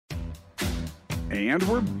And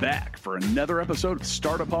we're back for another episode of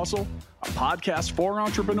Startup Hustle, a podcast for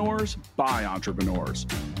entrepreneurs by entrepreneurs.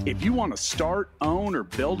 If you want to start, own, or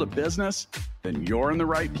build a business, then you're in the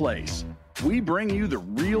right place. We bring you the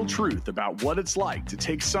real truth about what it's like to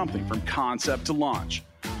take something from concept to launch.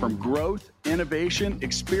 From growth, innovation,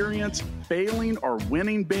 experience, failing, or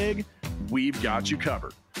winning big, we've got you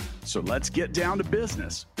covered. So let's get down to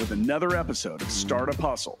business with another episode of Startup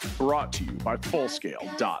Hustle, brought to you by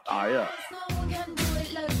Fullscale.io.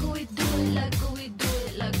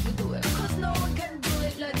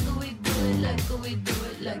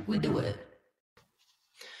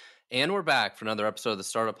 And we're back for another episode of the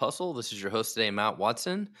Startup Hustle. This is your host today, Matt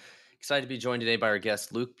Watson. Excited to be joined today by our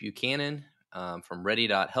guest, Luke Buchanan from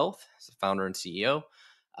Ready.Health. He's the founder and CEO.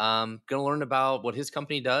 Going to learn about what his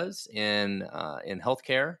company does in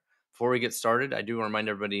healthcare. Before we get started, I do want to remind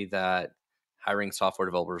everybody that hiring software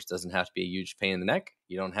developers doesn't have to be a huge pain in the neck.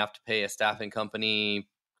 You don't have to pay a staffing company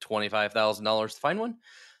 $25,000 to find one.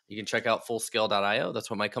 You can check out Fullscale.io. That's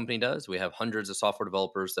what my company does. We have hundreds of software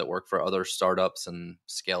developers that work for other startups and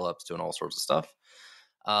scale-ups doing all sorts of stuff.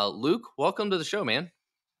 Luke, welcome to the show, man.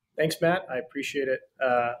 Thanks, Matt. I appreciate it.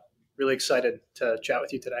 Really excited to chat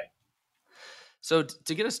with you today. So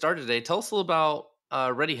to get us started today, tell us a little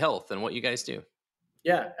about Ready Health and what you guys do.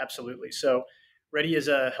 Yeah, absolutely. So Ready is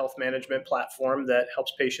a health management platform that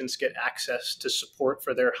helps patients get access to support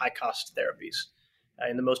for their high-cost therapies.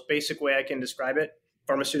 In the most basic way I can describe it,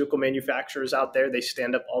 pharmaceutical manufacturers out there, they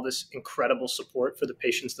stand up all this incredible support for the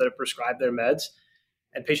patients that are prescribed their meds.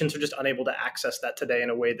 And patients are just unable to access that today in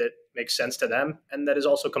a way that makes sense to them and that is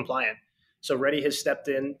also compliant. So Ready has stepped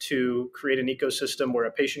in to create an ecosystem where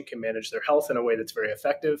a patient can manage their health in a way that's very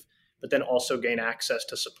effective, but then also gain access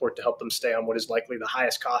to support to help them stay on what is likely the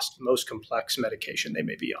highest cost, most complex medication they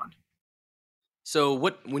may be on. So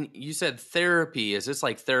when you said therapy, is this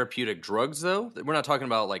like therapeutic drugs though? We're not talking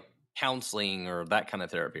about like counseling or that kind of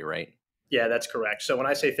therapy, right? Yeah, that's correct. So when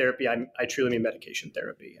I say therapy, I truly mean medication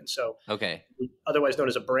therapy. And so okay, otherwise known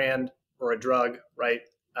as a brand or a drug, right?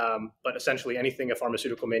 But essentially anything a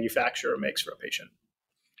pharmaceutical manufacturer makes for a patient.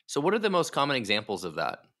 So what are the most common examples of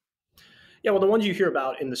that? Yeah, well, the ones you hear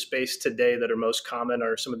about in the space today that are most common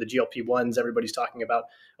are some of the GLP-1s. Everybody's talking about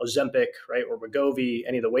Ozempic, right? Or Wegovy,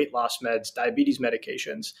 any of the weight loss meds, diabetes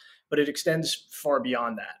medications, but it extends far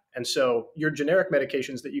beyond that. And so your generic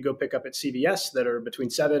medications that you go pick up at CVS that are between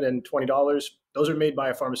 $7 and $20, those are made by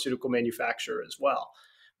a pharmaceutical manufacturer as well.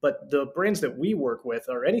 But the brands that we work with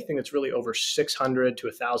are anything that's really over $600 to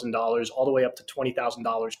 $1,000, all the way up to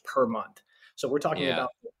 $20,000 per month. So we're talking about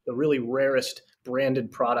the really rarest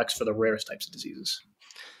branded products for the rarest types of diseases.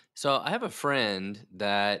 So I have a friend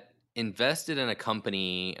that invested in a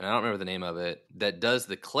company, and I don't remember the name of it, that does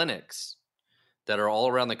the clinics that are all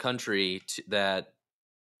around the country that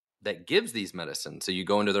gives these medicines. So you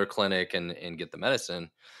go into their clinic and get the medicine,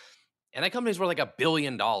 and that company's worth like $1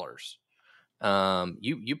 billion.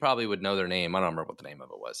 You probably would know their name. I don't remember what the name of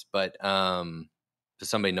it was, but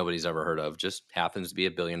somebody nobody's ever heard of, just happens to be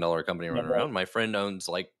 $1 billion company running around. My friend owns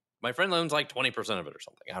like 20% of it or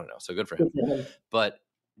something. I don't know. So good for him. But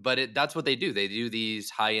that's what they do. They do these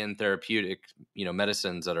high-end therapeutic,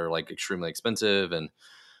 medicines that are like extremely expensive.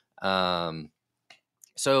 And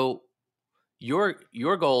so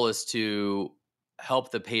your goal is to help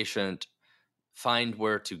the patient find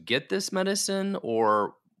where to get this medicine,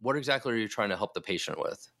 or what exactly are you trying to help the patient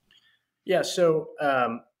with? Yeah. So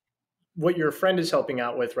what your friend is helping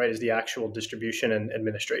out with, right, is the actual distribution and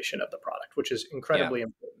administration of the product, which is incredibly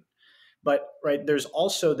important. But right, there's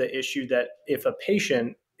also the issue that if a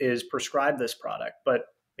patient is prescribed this product, but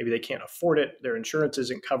maybe they can't afford it, their insurance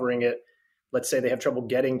isn't covering it, let's say they have trouble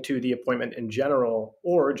getting to the appointment in general,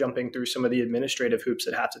 or jumping through some of the administrative hoops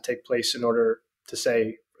that have to take place in order to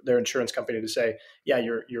say their insurance company to say, yeah,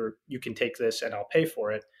 you can take this and I'll pay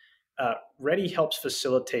for it. Ready helps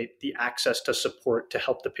facilitate the access to support to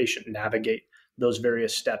help the patient navigate those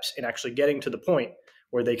various steps in actually getting to the point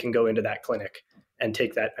where they can go into that clinic and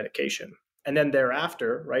take that medication. And then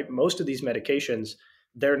thereafter, right, most of these medications,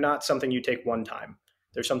 they're not something you take one time.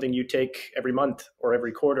 They're something you take every month or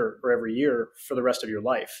every quarter or every year for the rest of your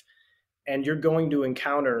life. And you're going to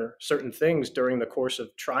encounter certain things during the course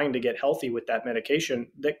of trying to get healthy with that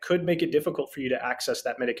medication that could make it difficult for you to access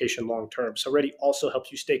that medication long-term. So Ready also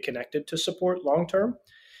helps you stay connected to support long-term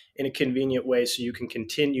in a convenient way so you can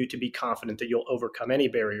continue to be confident that you'll overcome any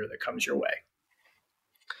barrier that comes your way.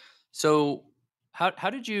 So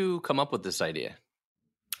how did you come up with this idea?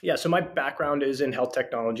 Yeah, so my background is in health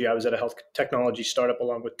technology. I was at a health technology startup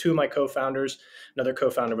along with two of my co-founders. Another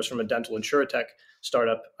co-founder was from a dental insurtech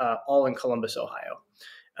startup, all in Columbus, Ohio.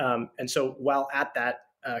 And so while at that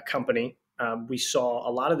company, we saw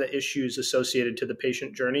a lot of the issues associated to the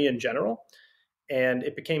patient journey in general. And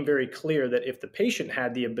it became very clear that if the patient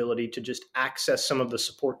had the ability to just access some of the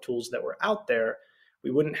support tools that were out there,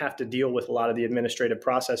 we wouldn't have to deal with a lot of the administrative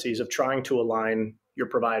processes of trying to align your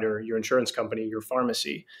provider, your insurance company, your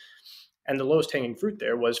pharmacy. And the lowest hanging fruit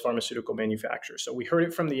there was pharmaceutical manufacturers. So we heard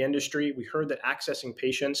it from the industry. We heard that accessing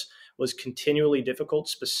patients was continually difficult,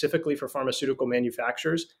 specifically for pharmaceutical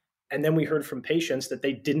manufacturers. And then we heard from patients that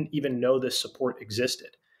they didn't even know this support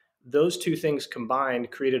existed. Those two things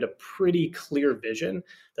combined created a pretty clear vision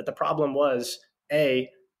that the problem was A,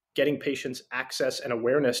 getting patients access and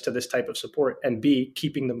awareness to this type of support, and B,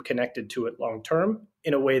 keeping them connected to it long term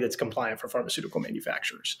in a way that's compliant for pharmaceutical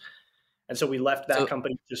manufacturers. And so we left that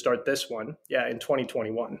company to start this one, in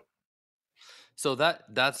 2021. So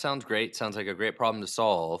that sounds great. Sounds like a great problem to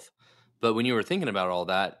solve. But when you were thinking about all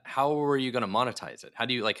that, how were you going to monetize it? How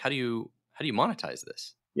do you monetize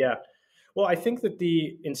this? Yeah. Well, I think that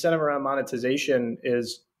the incentive around monetization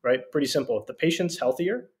is pretty simple. If the patient's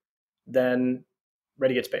healthier, then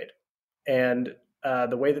Ready gets paid. And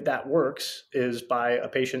the way that works is by a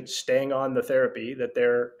patient staying on the therapy that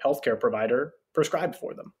their healthcare provider prescribed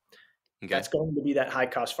for them. Okay. That's going to be that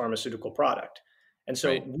high-cost pharmaceutical product. And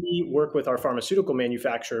so we work with our pharmaceutical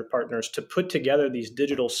manufacturer partners to put together these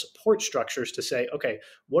digital support structures to say, okay,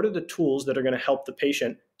 what are the tools that are going to help the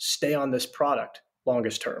patient stay on this product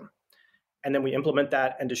longest term? And then we implement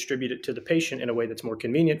that and distribute it to the patient in a way that's more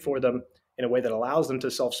convenient for them, in a way that allows them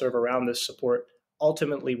to self-serve around this support,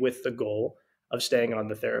 ultimately with the goal of staying on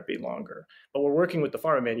the therapy longer. But we're working with the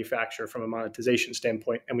pharma manufacturer from a monetization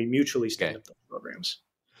standpoint, and we mutually stand up those programs.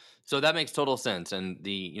 So that makes total sense. And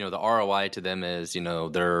the ROI to them is,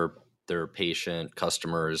 their patient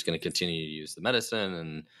customer is going to continue to use the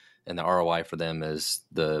medicine, and the ROI for them is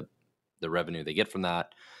the revenue they get from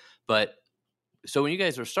that. But so when you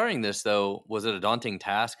guys were starting this, though, was it a daunting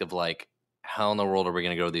task of like, how in the world are we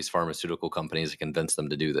going to go to these pharmaceutical companies and convince them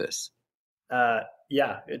to do this?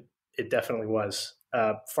 Yeah, it definitely was.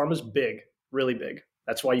 Pharma's big, really big.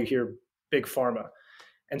 That's why you hear big pharma.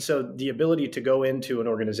 And so the ability to go into an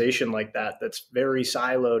organization like that, that's very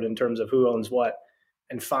siloed in terms of who owns what,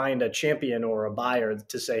 and find a champion or a buyer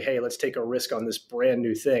to say, hey, let's take a risk on this brand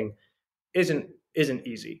new thing isn't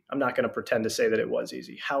easy. I'm not going to pretend to say that it was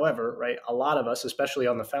easy. However, a lot of us, especially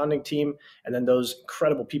on the founding team, and then those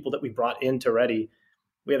incredible people that we brought into Ready,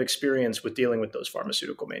 we have experience with dealing with those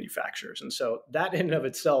pharmaceutical manufacturers. And so that in and of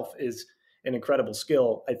itself is an incredible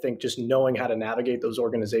skill. I think just knowing how to navigate those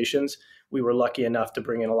organizations, we were lucky enough to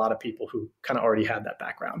bring in a lot of people who kind of already had that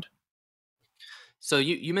background. So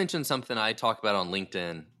you mentioned something I talk about on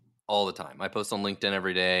LinkedIn all the time. I post on LinkedIn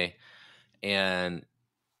every day, and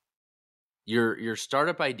your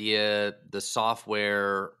startup idea, the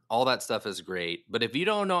software, all that stuff is great. But if you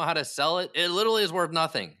don't know how to sell it, it literally is worth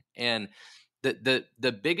nothing. And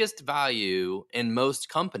the biggest value in most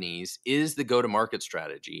companies is the go-to-market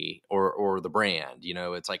strategy or the brand.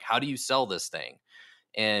 It's like, how do you sell this thing?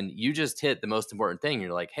 And you just hit the most important thing.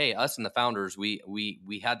 You're like, hey, us and the founders, we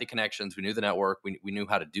had the connections, we knew the network, we knew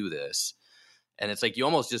how to do this. And it's like, you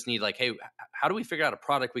almost just need like, hey, how do we figure out a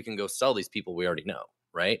product we can go sell these people we already know,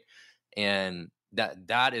 right? And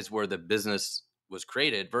that is where the business was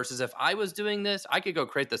created, versus if I was doing this, I could go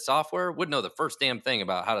create the software, would know the first damn thing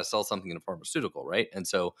about how to sell something in a pharmaceutical, right? And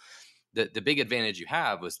so the big advantage you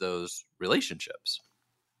have was those relationships.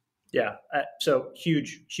 Yeah. So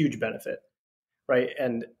huge benefit, right?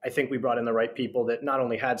 And I think we brought in the right people that not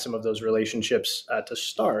only had some of those relationships to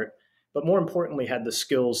start, but more importantly, had the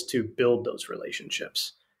skills to build those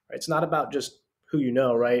relationships, right? It's not about just who you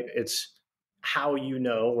know, right? It's how you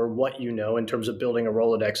know or what you know in terms of building a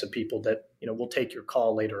Rolodex of people that will take your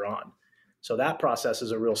call later on. So that process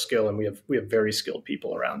is a real skill, and we have very skilled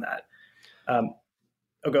people around that.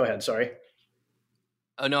 Go ahead. Sorry.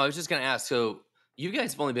 Oh no, I was just going to ask. So you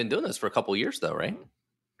guys have only been doing this for a couple of years, though, right?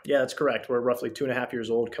 Yeah, that's correct. We're roughly 2.5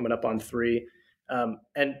 years old, coming up on 3.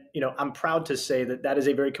 And I'm proud to say that is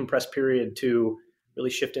a very compressed period to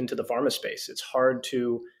really shift into the pharma space. It's hard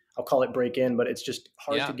to, I'll call it break in, but it's just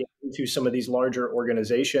hard to get into some of these larger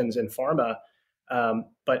organizations in pharma.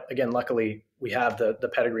 But again, luckily we have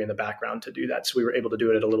the pedigree and the background to do that. So we were able to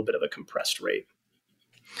do it at a little bit of a compressed rate.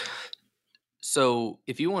 So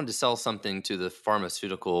if you wanted to sell something to the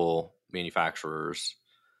pharmaceutical manufacturers,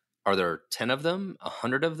 are there 10 of them,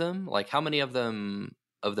 100 of them? Like how many of them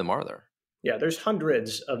are there? Yeah, there's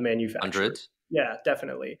hundreds of manufacturers. Hundreds? Yeah,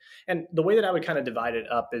 definitely. And the way that I would kind of divide it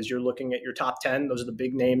up is you're looking at your top 10. Those are the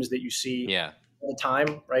big names that you see all the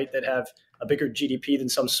time, right? That have a bigger GDP than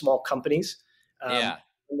some small companies. And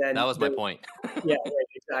then that was my point. Yeah, right,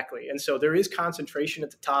 Exactly. And so there is concentration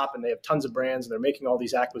at the top, and they have tons of brands, and they're making all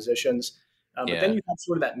these acquisitions. But then Yeah. you have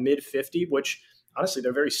sort of that mid 50, which honestly,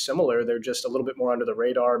 they're very similar. They're just a little bit more under the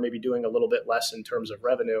radar, maybe doing a little bit less in terms of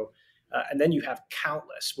revenue. And then you have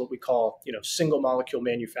countless, what we call, single molecule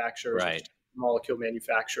manufacturers, or Right. molecule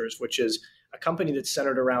manufacturers, which is a company that's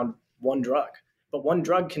centered around one drug. But one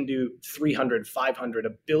drug can do 300, 500,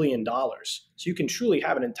 $1 billion. So you can truly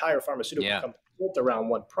have an entire pharmaceutical Yeah. company built around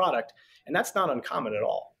one product. And that's not uncommon at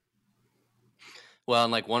all. Well,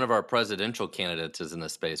 and like one of our presidential candidates is in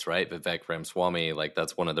this space, right? Vivek Ramaswamy, like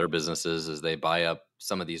that's one of their businesses is they buy up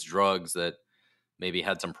some of these drugs that maybe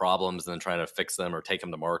had some problems and then try to fix them or take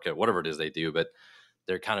them to market, whatever it is they do. But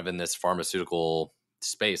they're kind of in this pharmaceutical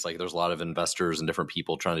space. Like there's a lot of investors and different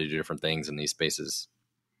people trying to do different things in these spaces.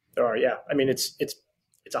 There are, yeah. I mean, it's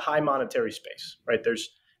a high monetary space, right?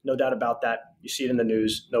 There's no doubt about that. You see it in the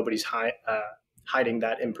news. Nobody's hiding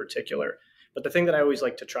that in particular. But the thing that I always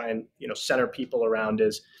like to try and center people around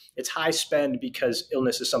is it's high spend because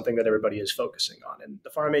illness is something that everybody is focusing on, and the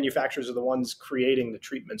pharma manufacturers are the ones creating the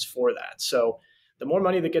treatments for that. So the more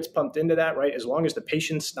money that gets pumped into that, right, as long as the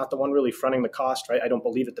patient's not the one really fronting the cost, right? I don't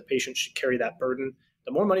believe that the patient should carry that burden.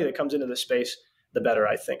 The more money that comes into the space, the better,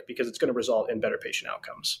 I think, because it's going to result in better patient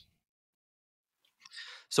outcomes.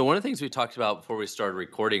 So one of the things we talked about before we started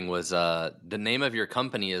recording was the name of your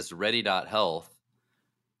company is ready.health.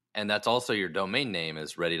 And that's also your domain name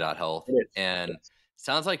is ready.health. It is. And Yes.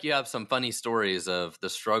 sounds like you have some funny stories of the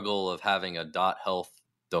struggle of having a .health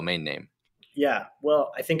domain name. Yeah,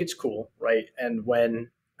 well, I think it's cool, right? And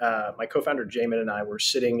when my co-founder Jamin and I were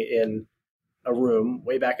sitting in a room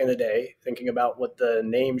way back in the day thinking about what the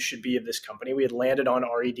name should be of this company, we had landed on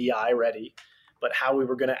REDI, Ready, but how we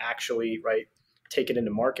were going to actually, right, take it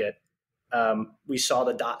into market. We saw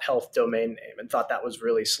the .health domain name and thought that was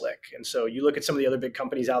really slick. And so you look at some of the other big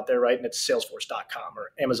companies out there, right, and it's Salesforce.com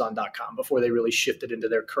or Amazon.com before they really shifted into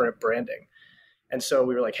their current branding. And so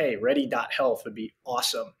we were like, hey, ready.health would be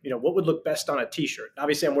awesome. What would look best on a t-shirt?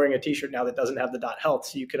 Obviously, I'm wearing a t-shirt now that doesn't have the .health,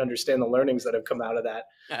 so you can understand the learnings that have come out of that.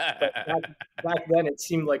 But back then, it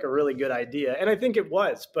seemed like a really good idea. And I think it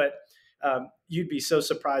was. But you'd be so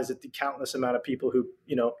surprised at the countless amount of people who,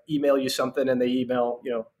 email you something and they email,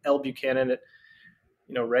 L. Buchanan at,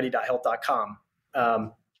 ready.health.com.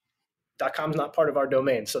 .com is not part of our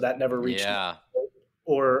domain, so that never reached me.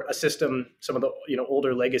 Or a system, some of the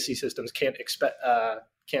older legacy systems can't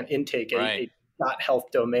intake a .health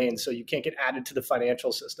domain, so you can't get added to the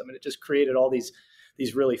financial system, and it just created all these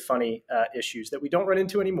really funny issues that we don't run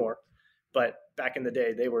into anymore. But back in the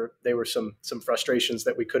day, they were some frustrations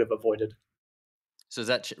that we could have avoided. So has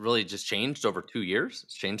that really just changed over 2 years?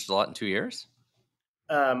 It's changed a lot in 2 years?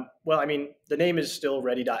 Well, I mean, the name is still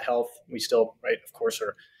ready.health. We still, right, of course,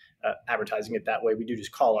 are advertising it that way. We do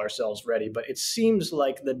just call ourselves Ready, but it seems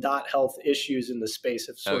like the .health issues in the space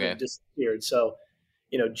have sort of disappeared. So,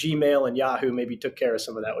 Gmail and Yahoo maybe took care of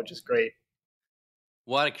some of that, which is great.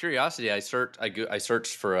 Well, out of curiosity, I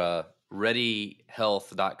searched for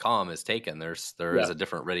readyhealth.com is taken. There is a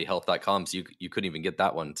different readyhealth.com, so you couldn't even get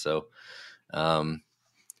that one. So,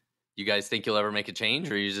 you guys think you'll ever make a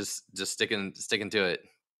change, or are you just sticking to it?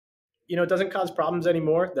 It doesn't cause problems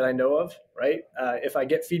anymore that I know of, right? If I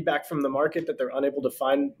get feedback from the market that they're unable to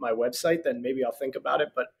find my website, then maybe I'll think about it.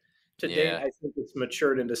 But to date, I think it's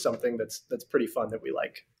matured into something that's pretty fun that we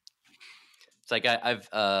like. It's like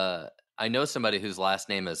I know somebody whose last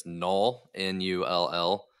name is Null,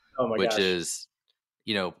 Null, which is,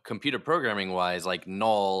 computer programming wise, like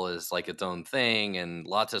null is like its own thing, and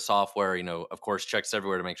lots of software, of course, checks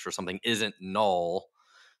everywhere to make sure something isn't null.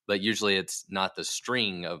 But usually it's not the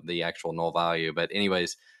string of the actual null value. But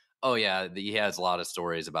anyways, he has a lot of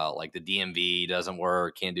stories about like the DMV doesn't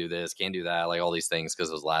work, can't do this, can't do that, like all these things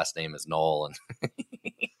because his last name is Null, and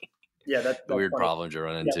that's the weird funny. problems you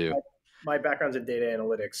run into. My background's in data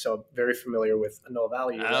analytics, so I'm very familiar with a null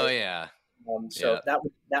value. Oh, right? yeah.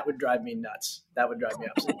 That would drive me nuts. That would drive me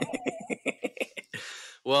absolutely nuts.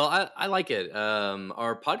 Well, I like it.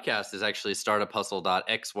 Our podcast is actually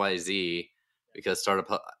startuphustle.xyz. Because startup,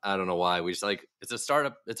 I don't know why. We just it's a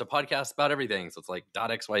startup, it's a podcast about everything. So it's like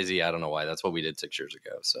 .xyz. I don't know why. That's what we did 6 years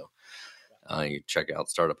ago. So you check out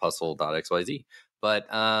startuphustle.xyz. But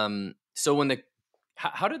so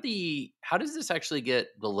how does this actually get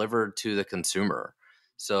delivered to the consumer?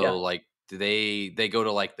 So like, do they go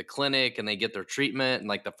to like the clinic and they get their treatment, and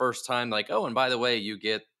like the first time, like, oh, and by the way, you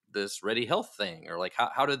get this Ready Health thing, or like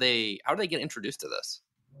how do they get introduced to this?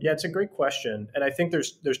 Yeah, it's a great question. And I think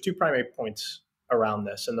there's two primary points around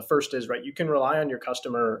this. And the first is, right, you can rely on your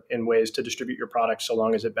customer in ways to distribute your product so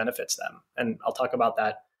long as it benefits them. And I'll talk about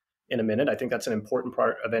that in a minute. I think that's an important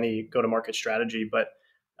part of any go-to-market strategy. But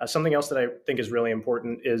Something else that I think is really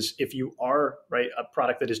important is if you are a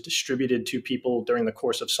product that is distributed to people during the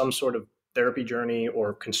course of some sort of therapy journey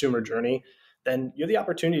or consumer journey, then you have the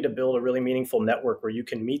opportunity to build a really meaningful network where you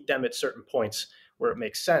can meet them at certain points where it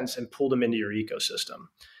makes sense and pull them into your ecosystem.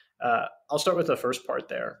 I'll start with the first part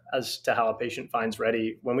there as to how a patient finds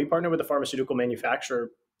Ready. When we partner with a pharmaceutical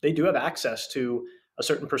manufacturer, they do have access to a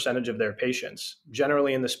certain percentage of their patients.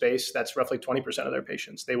 Generally in the space, that's roughly 20% of their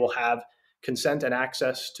patients. They will have consent and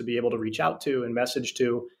access to be able to reach out to and message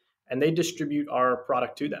to, and they distribute our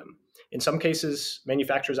product to them. In some cases,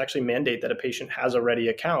 manufacturers actually mandate that a patient has a Ready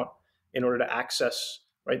account in order to access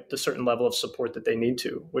the certain level of support that they need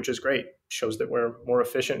to, which is great. Shows that we're more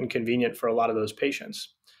efficient and convenient for a lot of those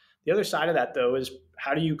patients. The other side of that, though, is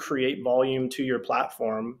how do you create volume to your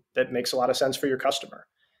platform that makes a lot of sense for your customer?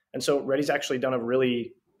 And so Ready's actually done a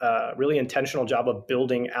really intentional job of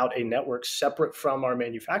building out a network separate from our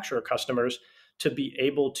manufacturer customers to be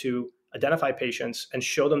able to identify patients and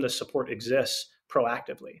show them the support exists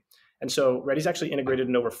proactively. And so Ready's actually integrated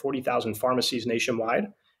in over 40,000 pharmacies nationwide,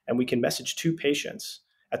 and we can message to patients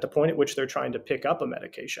at the point at which they're trying to pick up a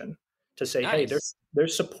medication to say, Nice. hey,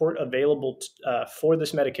 there's support available for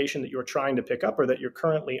this medication that you're trying to pick up or that you're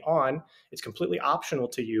currently on. It's completely optional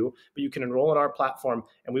to you, but you can enroll in our platform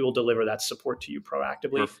and we will deliver that support to you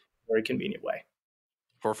proactively in a very convenient way.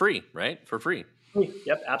 For free, right? For free.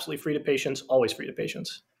 Yep, absolutely free to patients, always free to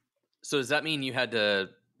patients. So does that mean you had to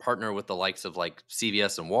partner with the likes of like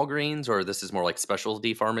CVS and Walgreens, or this is more like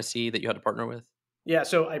specialty pharmacy that you had to partner with? Yeah,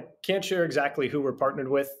 so I can't share exactly who we're partnered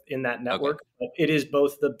with in that network, but it is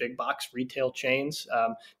both the big box retail chains,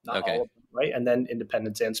 not all of them, right? And then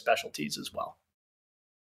independents and specialties as well.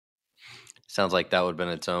 Sounds like that would have been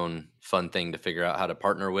its own fun thing to figure out how to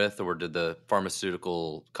partner with, or did the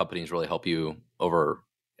pharmaceutical companies really help you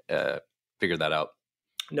figure that out?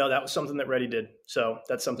 No, that was something that Ready did. So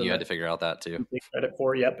that's something you had to figure out that too. Take credit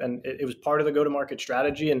for. Yep, and it was part of the go-to-market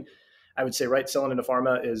strategy. And I would say, selling into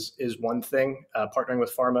pharma is one thing. Partnering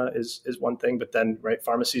with pharma is one thing, but then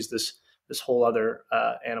pharmacy is this whole other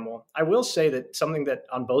animal. I will say that something that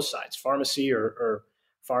on both sides, pharmacy or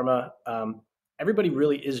pharma, everybody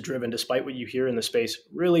really is driven, despite what you hear in the space,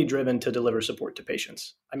 really driven to deliver support to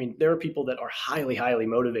patients. I mean, there are people that are highly, highly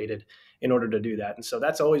motivated in order to do that. And so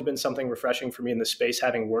that's always been something refreshing for me in the space,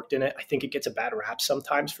 having worked in it. I think it gets a bad rap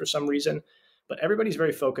sometimes for some reason, but everybody's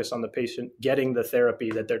very focused on the patient getting the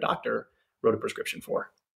therapy that their doctor wrote a prescription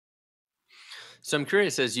for. So I'm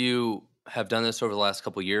curious, as you have done this over the last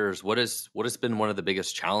couple of years, what has been one of the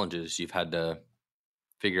biggest challenges you've had to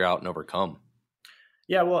figure out and overcome?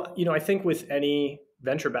 Yeah, well, I think with any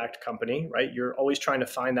venture-backed company, you're always trying to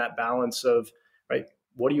find that balance of,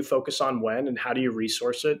 what do you focus on when and how do you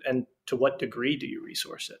resource it? And to what degree do you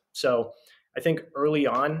resource it? So I think early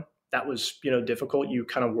on, that was, difficult. You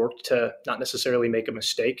kind of worked to not necessarily make a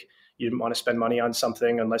mistake. You didn't want to spend money on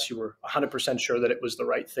something unless you were 100% sure that it was the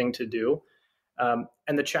right thing to do. And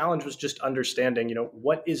the challenge was just understanding,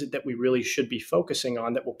 what is it that we really should be focusing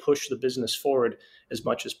on that will push the business forward as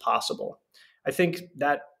much as possible. I think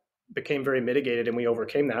that became very mitigated and we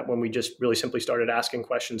overcame that when we just really simply started asking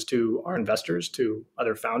questions to our investors, to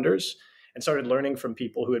other founders, and started learning from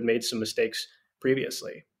people who had made some mistakes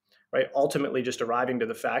previously. Ultimately just arriving to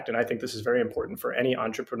the fact, and I think this is very important for any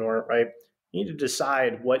entrepreneur, you need to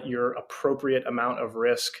decide what your appropriate amount of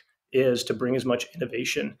risk is to bring as much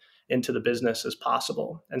innovation into the business as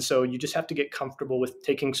possible. And so you just have to get comfortable with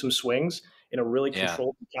taking some swings in a really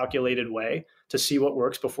controlled, calculated way to see what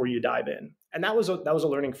works before you dive in. And that was a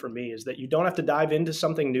learning for me, is that you don't have to dive into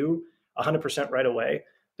something new 100% right away.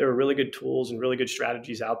 There are really good tools and really good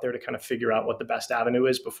strategies out there to kind of figure out what the best avenue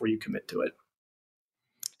is before you commit to it.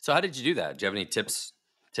 So how did you do that? Do you have any tips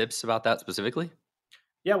about that specifically?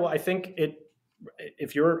 Yeah, well, I think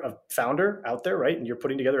if you're a founder out there, and you're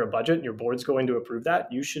putting together a budget and your board's going to approve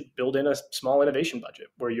that, you should build in a small innovation budget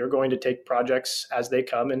where you're going to take projects as they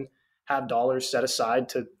come and have dollars set aside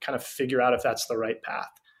to kind of figure out if that's the right path.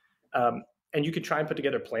 And you could try and put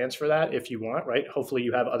together plans for that if you want, Hopefully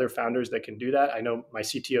you have other founders that can do that. I know my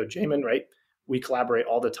CTO, Jamin, we collaborate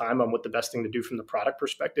all the time on what the best thing to do from the product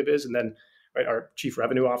perspective is. And then our chief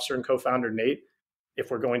revenue officer and co-founder, Nate,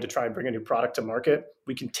 if we're going to try and bring a new product to market,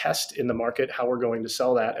 we can test in the market how we're going to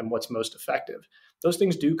sell that and what's most effective. Those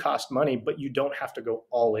things do cost money, but you don't have to go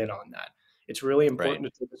all in on that. It's really important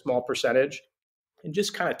to take a small percentage and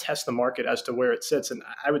just kind of test the market as to where it sits. And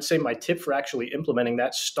I would say my tip for actually implementing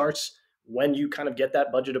that starts when you kind of get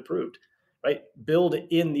that budget approved, Build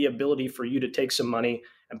in the ability for you to take some money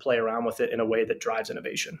and play around with it in a way that drives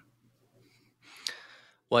innovation.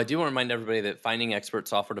 Well, I do want to remind everybody that finding expert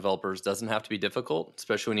software developers doesn't have to be difficult,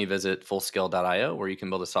 especially when you visit fullscale.io, where you can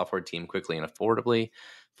build a software team quickly and affordably.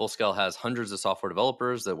 Fullscale has hundreds of software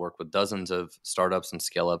developers that work with dozens of startups and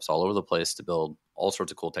scale ups all over the place to build all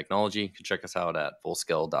sorts of cool technology. You can check us out at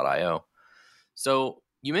fullscale.io. So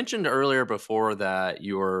you mentioned earlier before that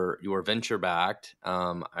you were venture backed.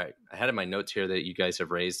 I had in my notes here that you guys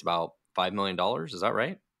have raised about $5 million. Is that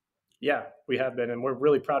right? Yeah, we have been, and we're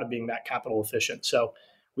really proud of being that capital efficient. So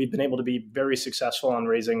we've been able to be very successful on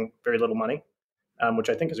raising very little money, which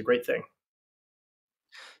I think is a great thing.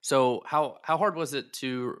 So how hard was it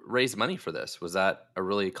to raise money for this? Was that a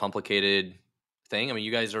really complicated thing? I mean,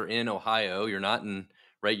 you guys are in Ohio. You're not in,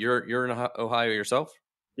 right? You're in Ohio yourself,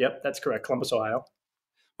 Yep, that's correct. Columbus, Ohio.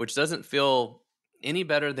 which doesn't feel any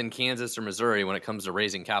better than Kansas or Missouri when it comes to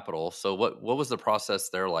raising capital. So what was the process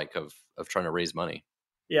there like of trying to raise money?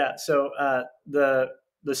 Yeah, so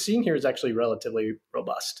the scene here is actually relatively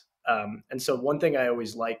robust, and so one thing I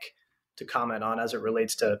always like to comment on as it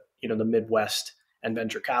relates to the Midwest and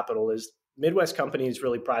venture capital is Midwest companies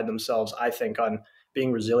really pride themselves, I think, on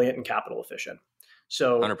being resilient and capital efficient.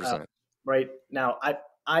 So 100%. right now,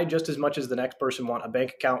 I just as much as the next person want a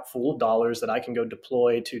bank account full of dollars that I can go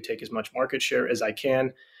deploy to take as much market share as I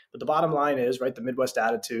can. But the bottom line is, right, the Midwest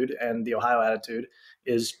attitude and the Ohio attitude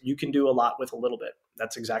is you can do a lot with a little bit.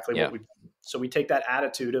 That's exactly Yeah. what we do. So we take that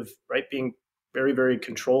attitude of, right, being very, very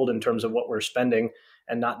controlled in terms of what we're spending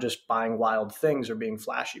and not just buying wild things or being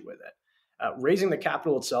flashy with it. Raising the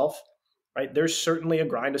capital itself, right, there's certainly a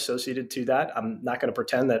grind associated to that. I'm not going to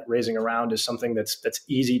pretend that raising a round is something that's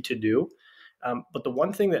easy to do. But the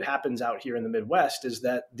one thing that happens out here in the Midwest is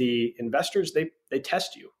that the investors, they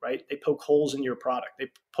test you, right? They poke holes in your product. They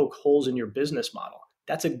poke holes in your business model.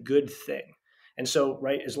 That's a good thing. And so,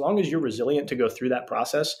 right, as long as you're resilient to go through that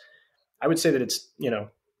process, I would say that it's,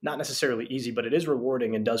 not necessarily easy, but it is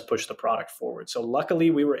rewarding and does push the product forward. So luckily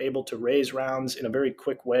we were able to raise rounds in a very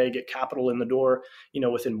quick way, get capital in the door,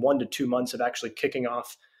 within 1 to 2 months of actually kicking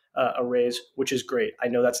off a raise, which is great. I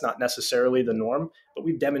know that's not necessarily the norm, but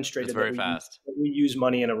we've It's demonstrated very that fast. we use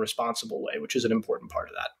money in a responsible way, which is an important part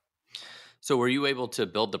of that. So were you able to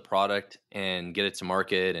build the product and get it to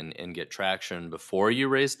market and get traction before you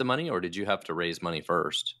raised the money, or did you have to raise money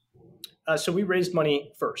first? So we raised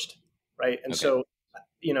money first, right? And Okay. so,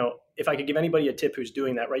 if I could give anybody a tip who's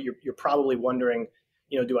doing that, right, you're probably wondering,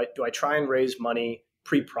 do I try and raise money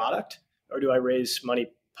pre-product or do I raise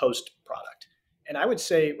money post-product? And I would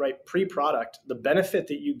say, right, pre-product, the benefit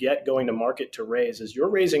that you get going to market to raise is you're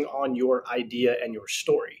raising on your idea and your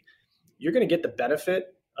story. You're going to get the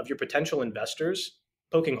benefit of your potential investors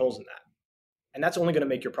poking holes in that. And that's only going to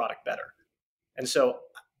make your product better. And so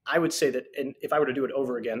I would say that, and if I were to do it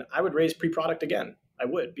over again, I would raise pre-product again. I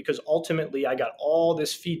would, because ultimately I got all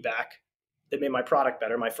this feedback that made my product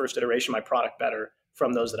better, my first iteration, my product better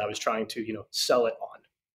from those that I was trying to, sell it on.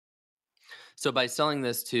 So by selling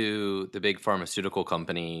this to the big pharmaceutical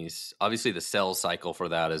companies, obviously the sales cycle for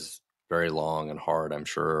that is very long and hard. I'm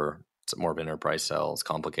sure it's more of an enterprise sale. It's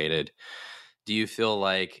complicated. Do you feel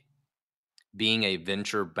like being a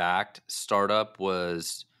venture-backed startup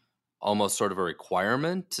was almost sort of a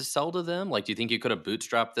requirement to sell to them? Like, do you think you could have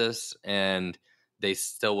bootstrapped this and they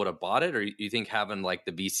still would have bought it, or you think having like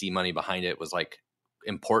the VC money behind it was like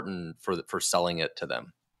important for selling it to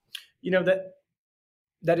them?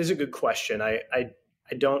 That is a good question. I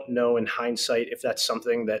don't know in hindsight if that's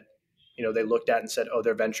something that they looked at and said, oh,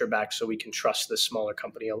 they're venture backed, so we can trust this smaller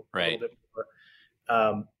company a Right. little bit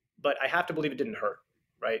more. But I have to believe it didn't hurt,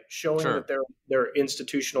 right? Showing Sure. that they're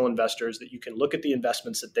institutional investors, that you can look at the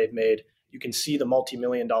investments that they've made, you can see the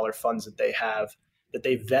multi-million-dollar funds that they have, that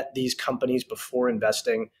they vet these companies before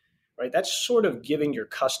investing, right? That's sort of giving your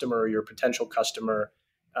customer or your potential customer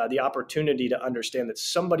the opportunity to understand that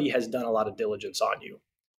somebody has done a lot of diligence on you.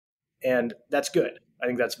 And that's good. I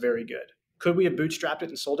think that's very good. Could we have bootstrapped it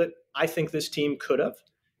and sold it? I think this team could have,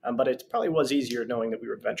 but it probably was easier knowing that we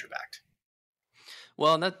were venture backed.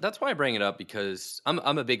 Well, and that's why I bring it up, because I'm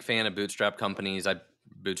a big fan of bootstrap companies. I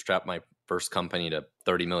bootstrapped my first company to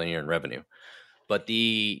 30 million a year in revenue. But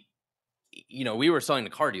we were selling to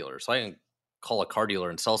car dealers. So I can call a car dealer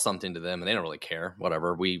and sell something to them and they don't really care.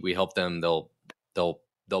 Whatever. We help them, they'll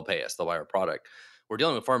pay us, they'll buy our product. We're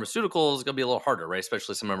dealing with pharmaceuticals, it's gonna be a little harder, right?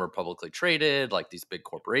 Especially some of them are publicly traded, like these big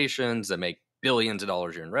corporations that make billions of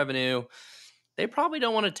dollars a year in revenue. They probably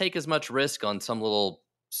don't want to take as much risk on some little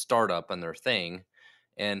startup and their thing.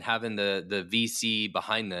 And having the VC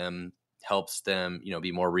behind them helps them,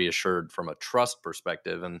 be more reassured from a trust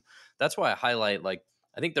perspective. And that's why I highlight, like,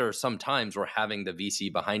 I think there are some times where having the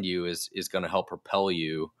VC behind you is going to help propel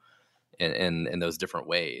you in those different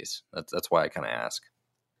ways. That's why I kind of ask.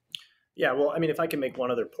 Yeah, well, I mean, if I can make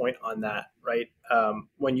one other point on that, right?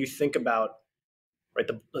 When you think about, right,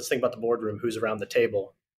 let's think about the boardroom, who's around the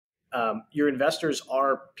table. Your investors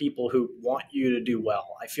are people who want you to do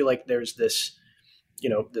well. I feel like there's this,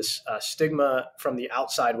 this stigma from the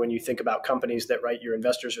outside when you think about companies that, right, your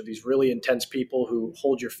investors are these really intense people who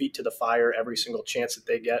hold your feet to the fire every single chance that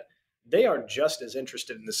they get. They are just as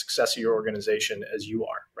interested in the success of your organization as you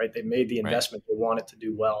are, right? They made the Right. investment, they want it to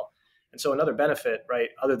do well. And so another benefit, right,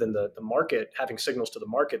 other than the market, having signals to the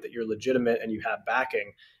market that you're legitimate and you have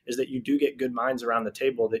backing, is that you do get good minds around the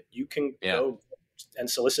table that you can Yeah. go and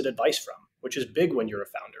solicit advice from, which is big when you're a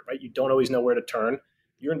founder, right? You don't always know where to turn.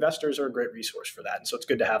 Your investors are a great resource for that. And so it's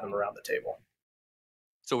good to have them around the table.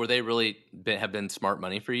 So were they really have been smart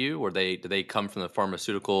money for you? Did they come from the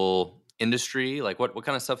pharmaceutical industry? Like what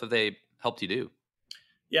kind of stuff have they helped you do?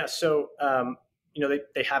 Yeah. So,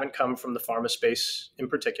 they haven't come from the pharma space in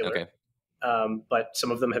particular, Okay. but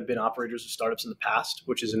some of them have been operators of startups in the past,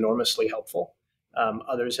 which is enormously helpful.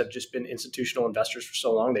 Others have just been institutional investors for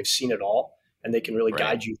so long, they've seen it all, and they can really Right.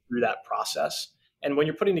 guide you through that process. And when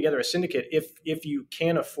you're putting together a syndicate, if you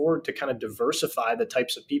can afford to kind of diversify the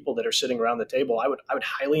types of people that are sitting around the table, I would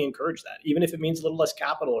highly encourage that, even if it means a little less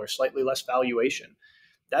capital or slightly less valuation.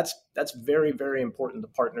 That's very, very important, the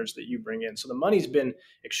partners that you bring in. So the money's been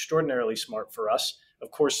extraordinarily smart for us.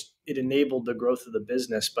 Of course, it enabled the growth of the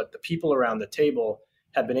business, but the people around the table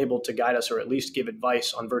have been able to guide us or at least give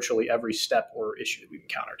advice on virtually every step or issue that we've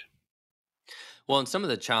encountered. Well, and some of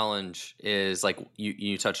the challenge is like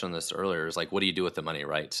you touched on this earlier, is like what do you do with the money,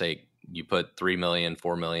 right? Say you put $3 million,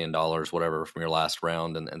 $4 million, whatever from your last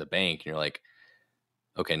round in the bank, and you're like,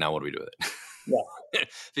 okay, now what do we do with it? Yeah. It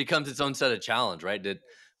becomes its own set of challenge, right?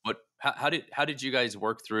 How did you guys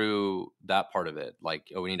work through that part of it? Like,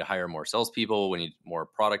 oh, we need to hire more salespeople, we need more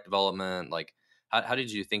product development. Like, how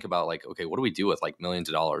did you think about like, okay, what do we do with like millions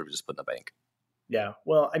of dollars we just put in the bank? Yeah.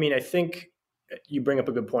 Well, I mean, I think you bring up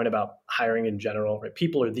a good point about hiring in general, right?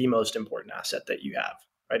 People are the most important asset that you have,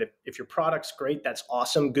 right? If your product's great, that's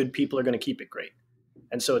awesome. Good people are going to keep it great.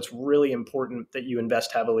 And so it's really important that you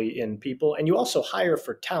invest heavily in people, and you also hire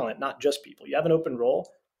for talent, not just people. You have an open role,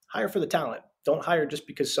 hire for the talent. Don't hire just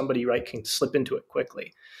because somebody, right, can slip into it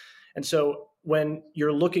quickly. And so when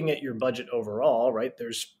you're looking at your budget overall, right,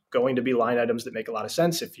 there's going to be line items that make a lot of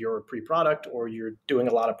sense. If you're a pre-product or you're doing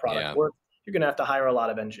a lot of product Yeah. work, you're going to have to hire a lot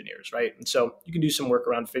of engineers, right? And so you can do some work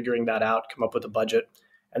around figuring that out, come up with a budget,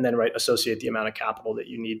 and then, right, associate the amount of capital that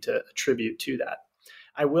you need to attribute to that.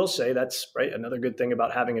 I will say that's, right, another good thing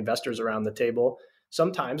about having investors around the table.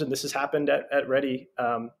 Sometimes, and this has happened at Ready,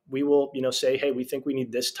 we will, say, hey, we think we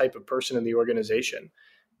need this type of person in the organization.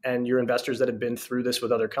 And your investors that have been through this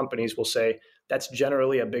with other companies will say that's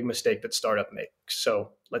generally a big mistake that startup makes.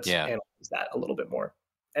 So let's Yeah. analyze that a little bit more.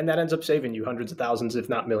 And that ends up saving you hundreds of thousands, if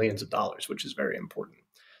not millions of dollars, which is very important.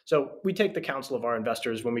 So we take the counsel of our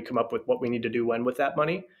investors when we come up with what we need to do when with that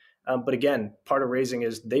money. But again, part of raising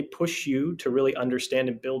is they push you to really understand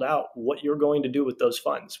and build out what you're going to do with those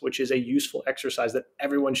funds, which is a useful exercise that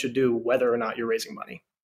everyone should do, whether or not you're raising money.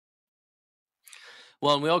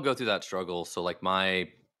 Well, and we all go through that struggle. So, like my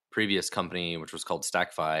previous company, which was called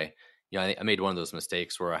StackFi, I made one of those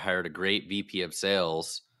mistakes where I hired a great VP of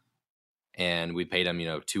sales, and we paid him,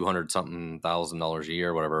 200 something $1,000 a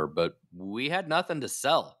year, or whatever. But we had nothing to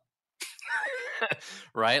sell,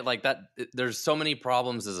 right? Like that. There's so many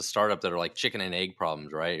problems as a startup that are like chicken and egg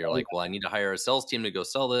problems, right? You're like, well, I need to hire a sales team to go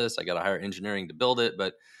sell this. I got to hire engineering to build it,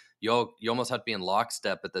 but you almost have to be in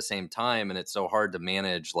lockstep at the same time, and it's so hard to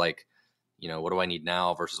manage like what do I need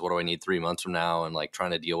now versus what do I need 3 months from now, and like trying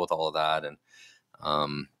to deal with all of that. And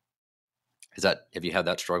um have you had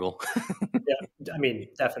that struggle? Yeah, I mean,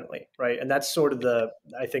 definitely, right. And that's sort of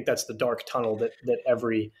I think that's the dark tunnel that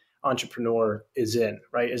every entrepreneur is in,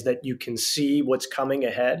 right? Is that you can see what's coming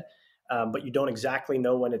ahead, but you don't exactly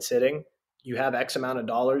know when it's hitting. You have X amount of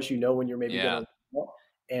dollars, when you're maybe Yeah. going to,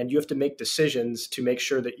 and you have to make decisions to make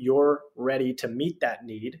sure that you're ready to meet that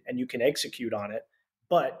need and you can execute on it.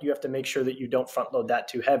 But you have to make sure that you don't front load that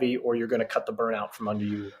too heavy, or you're going to cut the burnout from under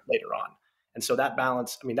you later on. And so that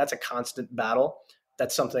balance, I mean, that's a constant battle.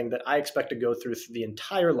 That's something that I expect to go through the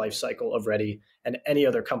entire life cycle of Ready and any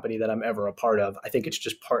other company that I'm ever a part of. I think it's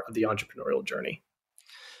just part of the entrepreneurial journey.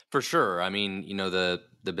 For sure. I mean,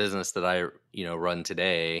 the business that I run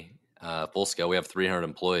today, full scale, we have 300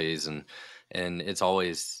 employees, and there's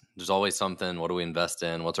always something. What do we invest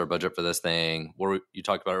in? What's our budget for this thing? You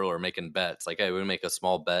talked about earlier, making bets. Like, hey, we make a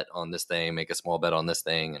small bet on this thing, make a small bet on this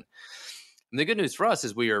thing, and the good news for us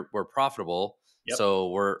is we're profitable. Yep.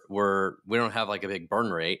 So we don't have like a big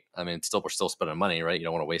burn rate. I mean, we're still spending money, right? You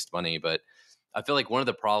don't want to waste money, but I feel like one of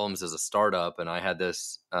the problems as a startup, and I had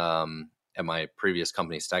this at my previous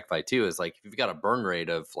company, StackFi too, is like if you've got a burn rate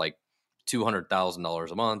of like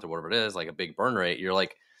 $200,000 a month or whatever it is, like a big burn rate, you're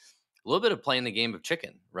like a little bit of playing the game of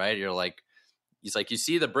chicken, right? You're like, it's like you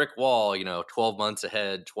see the brick wall, 12 months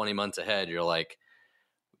ahead, 20 months ahead. You're like,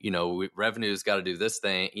 revenue's got to do this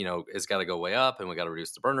thing, it's got to go way up and we got to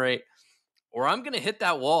reduce the burn rate, or I'm going to hit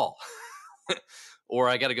that wall, or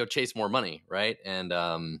I got to go chase more money, right?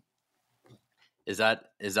 And is that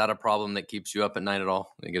a problem that keeps you up at night at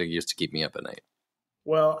all? It used to keep me up at night.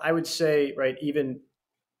 Well, I would say, right, even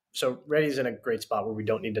so, Ready's in a great spot where we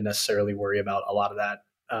don't need to necessarily worry about a lot of that.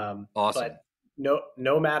 Awesome. But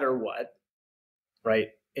no matter what, right,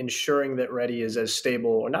 ensuring that Ready is as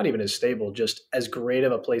stable, or not even as stable, just as great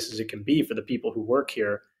of a place as it can be for the people who work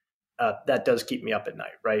here, that does keep me up at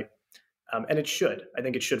night, right? And it should. I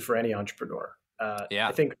think it should for any entrepreneur. Yeah.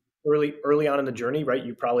 I think early on in the journey, right,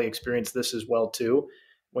 you probably experienced this as well too.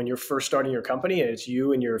 When you're first starting your company and it's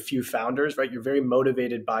you and your few founders, right, you're very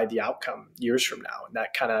motivated by the outcome years from now. And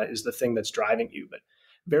that kind of is the thing that's driving you. But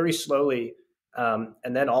very slowly,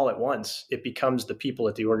 and then all at once, it becomes the people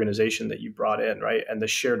at the organization that you brought in, right? And the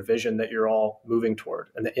shared vision that you're all moving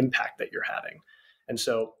toward and the impact that you're having. And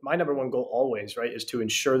so my number one goal always, right, is to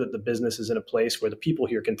ensure that the business is in a place where the people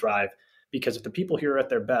here can thrive. Because if the people here are at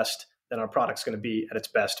their best, then our product's going to be at its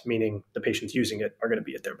best, meaning the patients using it are going to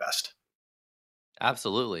be at their best.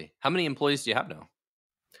 Absolutely. How many employees do you have now?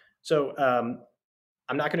 So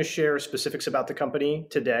I'm not going to share specifics about the company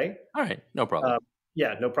today. All right. No problem.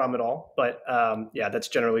 Yeah, no problem at all. But yeah, that's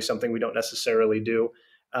generally something we don't necessarily do.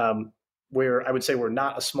 I would say we're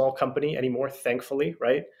not a small company anymore, thankfully,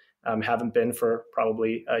 right? Haven't been for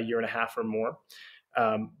probably a year and a half or more.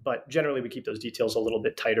 But generally, we keep those details a little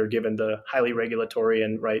bit tighter, given the highly regulatory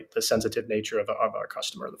and the sensitive nature of our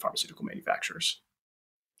customer, the pharmaceutical manufacturers.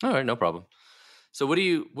 All right, no problem. So, what do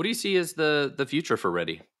you see as the future for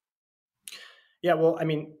Ready? Yeah, well, I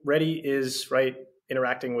mean, Ready is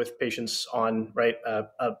interacting with patients on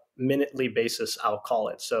a minutely basis, I'll call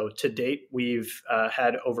it. So to date, we've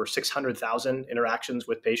had over 600,000 interactions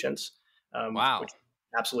with patients. Wow. Which is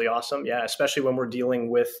absolutely awesome. Yeah, especially when we're dealing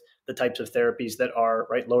with the types of therapies that are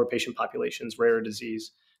lower patient populations, rare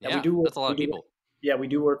disease. And yeah, that's a lot of people. Yeah, we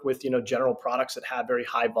do work with general products that have very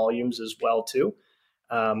high volumes as well too.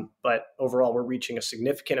 But overall, we're reaching a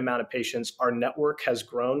significant amount of patients. Our network has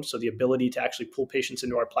grown, so the ability to actually pull patients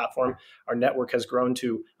into our platform, our network has grown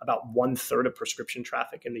to about 1/3 of prescription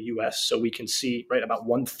traffic in the US. So we can see about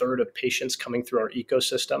 1/3 of patients coming through our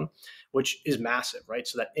ecosystem, which is massive, right?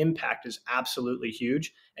 So that impact is absolutely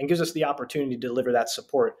huge and gives us the opportunity to deliver that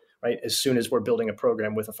support, as soon as we're building a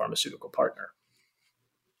program with a pharmaceutical partner.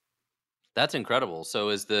 That's incredible. So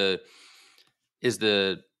is the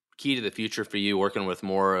key to the future for you working with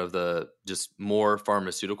more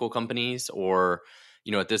pharmaceutical companies, or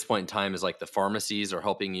at this point in time is the pharmacies are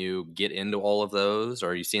helping you get into all of those,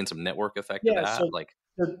 or are you seeing some network effect of that?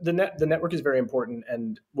 So the network is very important,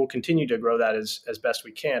 and we'll continue to grow that as best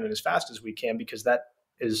we can and as fast as we can, because that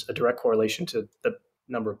is a direct correlation to the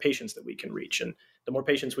number of patients that we can reach, and the more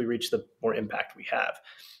patients we reach, the more impact we have.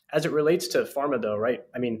 As it relates to pharma, though, right?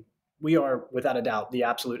 I mean, we are, without a doubt, the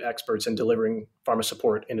absolute experts in delivering pharma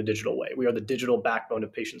support in a digital way. We are the digital backbone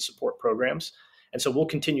of patient support programs. And so we'll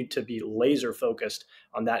continue to be laser focused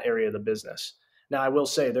on that area of the business. Now, I will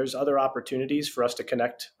say there's other opportunities for us to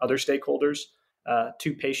connect other stakeholders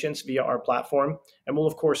to patients via our platform. And we'll,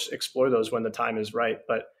 of course, explore those when the time is right.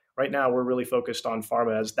 But right now, we're really focused on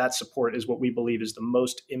pharma, as that support is what we believe is the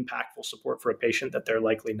most impactful support for a patient that they're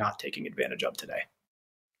likely not taking advantage of today.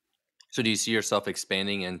 So do you see yourself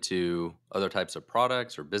expanding into other types of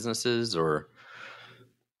products or businesses, or?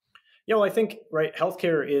 I think,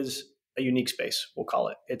 healthcare is a unique space, we'll call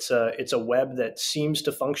it. It's a web that seems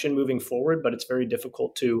to function moving forward, but it's very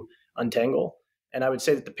difficult to untangle. And I would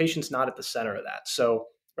say that the patient's not at the center of that. So,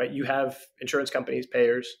 you have insurance companies,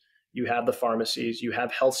 payers, you have the pharmacies, you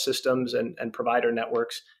have health systems and provider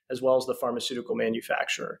networks, as well as the pharmaceutical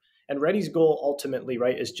manufacturer. And Ready's goal ultimately,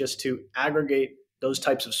 is just to aggregate those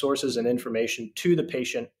types of sources and information to the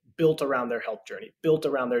patient, built around their health journey, built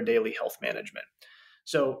around their daily health management.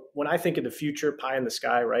 So when I think of the future, pie in the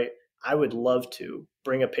sky, I would love to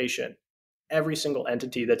bring a patient every single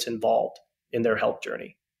entity that's involved in their health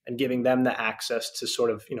journey and giving them the access to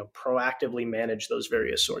sort of, proactively manage those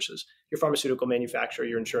various sources. Your pharmaceutical manufacturer,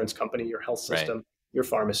 your insurance company, your health system, your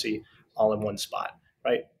pharmacy, all in one spot,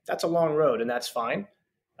 That's a long road, and that's fine.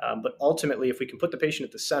 But ultimately, if we can put the patient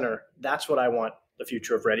at the center, that's what I want the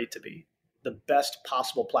future of Ready to be. The best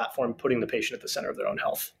possible platform, putting the patient at the center of their own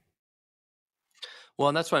health. Well,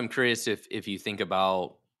 and that's why I'm curious if you think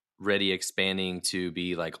about Ready expanding to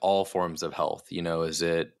be like all forms of health? Is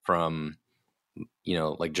it from,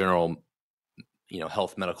 like general,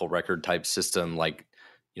 health medical record type system, like,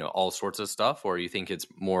 all sorts of stuff, or you think it's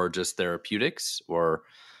more just therapeutics? Or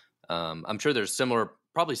I'm sure there's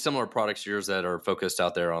probably similar products to yours that are focused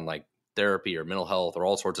out there on like therapy or mental health or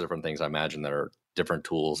all sorts of different things, I imagine, that are different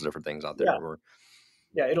tools, different things out there.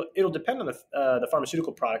 Yeah, it'll depend on the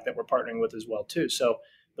pharmaceutical product that we're partnering with as well too. So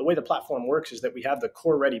the way the platform works is that we have the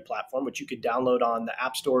Core Ready platform, which you could download on the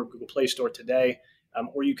App Store, Google Play Store today,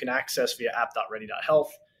 or you can access via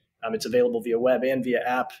app.ready.health. It's available via web and via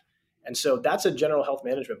app. And so that's a general health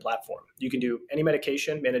management platform. You can do any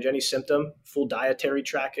medication, manage any symptom, full dietary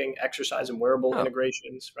tracking, exercise and wearable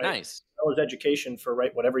integrations, right? Nice. As well as education for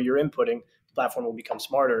whatever you're inputting. The platform will become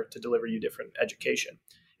smarter to deliver you different education.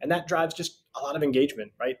 And that drives just a lot of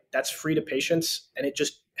engagement, right? That's free to patients, and it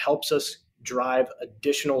just helps us drive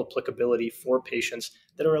additional applicability for patients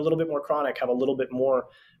that are a little bit more chronic, have a little bit more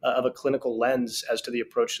of a clinical lens as to the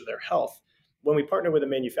approach to their health. When we partner with a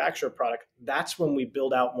manufacturer product, that's when we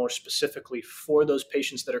build out more specifically for those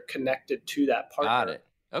patients that are connected to that partner. Got it.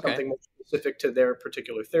 Okay. Something more specific to their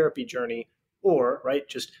particular therapy journey, or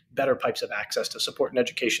just better pipes of access to support and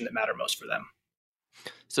education that matter most for them.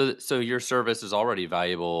 So your service is already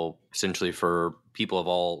valuable essentially for people of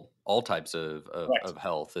all types of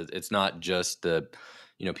health. It's not just the,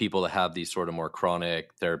 people that have these sort of more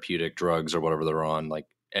chronic therapeutic drugs or whatever they're on. Like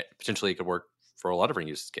potentially it could work for a lot of different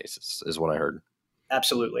use cases, is what I heard.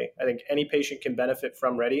 Absolutely. I think any patient can benefit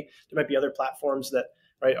from Ready. There might be other platforms that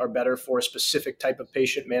are better for a specific type of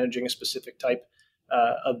patient managing a specific type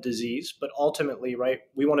of disease. But ultimately,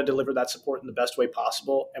 we want to deliver that support in the best way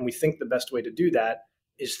possible. And we think the best way to do that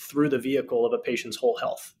is through the vehicle of a patient's whole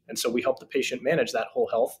health. And so we help the patient manage that whole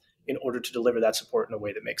health in order to deliver that support in a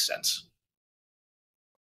way that makes sense.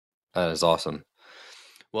 That is awesome.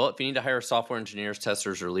 Well, if you need to hire software engineers,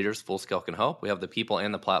 testers, or leaders, Fullscale can help. We have the people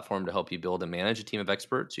and the platform to help you build and manage a team of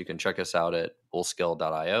experts. You can check us out at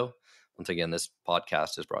fullscale.io. Once again, this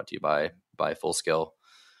podcast is brought to you by Fullscale.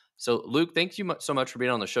 So, Luke, thank you so much for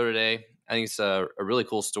being on the show today. I think it's a really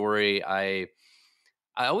cool story. I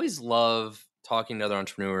always love talking to other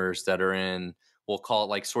entrepreneurs that are in, we'll call it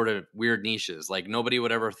like sort of weird niches. Like nobody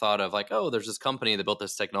would ever thought of like, oh, there's this company that built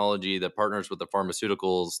this technology that partners with the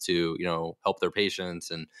pharmaceuticals to, help their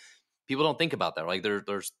patients. And people don't think about that. Like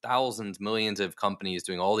there's thousands, millions of companies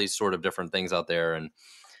doing all these sort of different things out there. And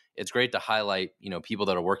it's great to highlight, people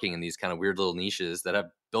that are working in these kind of weird little niches that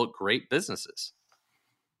have built great businesses.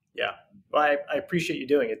 Yeah. Well, I appreciate you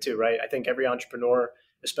doing it too, right? I think every entrepreneur,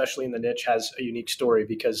 especially in the niche, has a unique story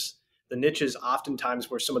because the niche is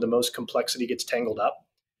oftentimes where some of the most complexity gets tangled up,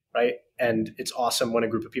 right? And it's awesome when a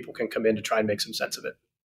group of people can come in to try and make some sense of it.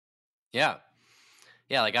 Yeah.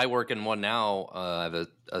 Yeah, like I work in one now. I have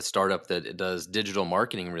a startup that does digital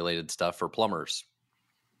marketing related stuff for plumbers.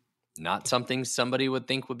 Not something somebody would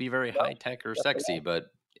think would be very high tech or sexy, but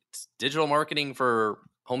it's digital marketing for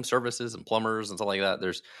home services and plumbers and stuff like that.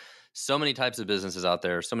 There's so many types of businesses out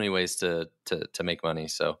there, so many ways to make money.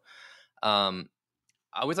 So,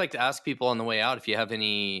 I always like to ask people on the way out if you have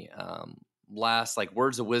any last like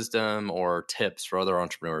words of wisdom or tips for other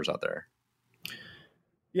entrepreneurs out there.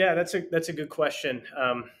 Yeah, that's a good question.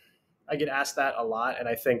 I get asked that a lot, and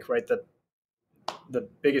I think the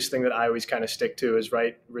biggest thing that I always kind of stick to is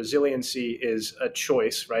resiliency is a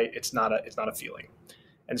choice, right? It's not a feeling.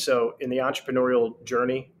 And so in the entrepreneurial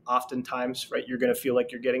journey, oftentimes, you're going to feel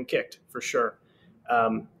like you're getting kicked for sure,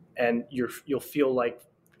 and you'll feel like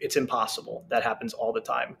it's impossible. That happens all the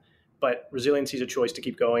time. But resiliency is a choice to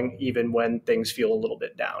keep going, even when things feel a little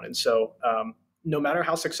bit down. And so no matter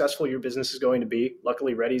how successful your business is going to be,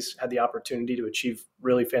 luckily Ready's had the opportunity to achieve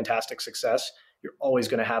really fantastic success. You're always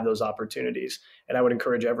going to have those opportunities. And I would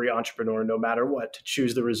encourage every entrepreneur, no matter what, to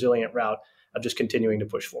choose the resilient route of just continuing to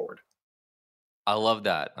push forward. I love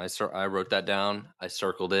that. I wrote that down. I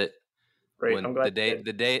circled it. Great. I'm glad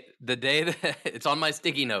the day that it's on my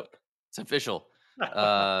sticky note. It's official.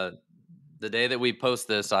 The day that we post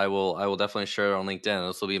this, I will definitely share it on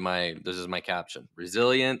LinkedIn. This is my caption.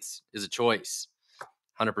 Resilience is a choice.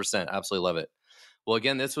 100%. Absolutely love it. Well,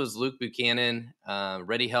 again, this was Luke Buchanan,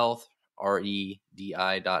 Ready Health,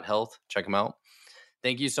 REDI.health. Check him out.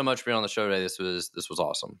 Thank you so much for being on the show today. This was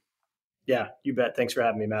awesome. Yeah, you bet. Thanks for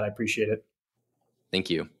having me, Matt. I appreciate it. Thank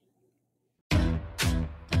you.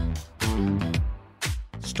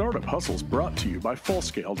 Startup Hustles brought to you by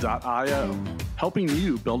Fullscale.io, helping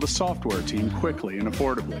you build a software team quickly and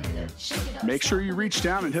affordably. Make sure you reach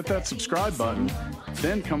down and hit that subscribe button,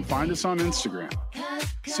 then come find us on Instagram.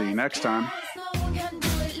 See you next time.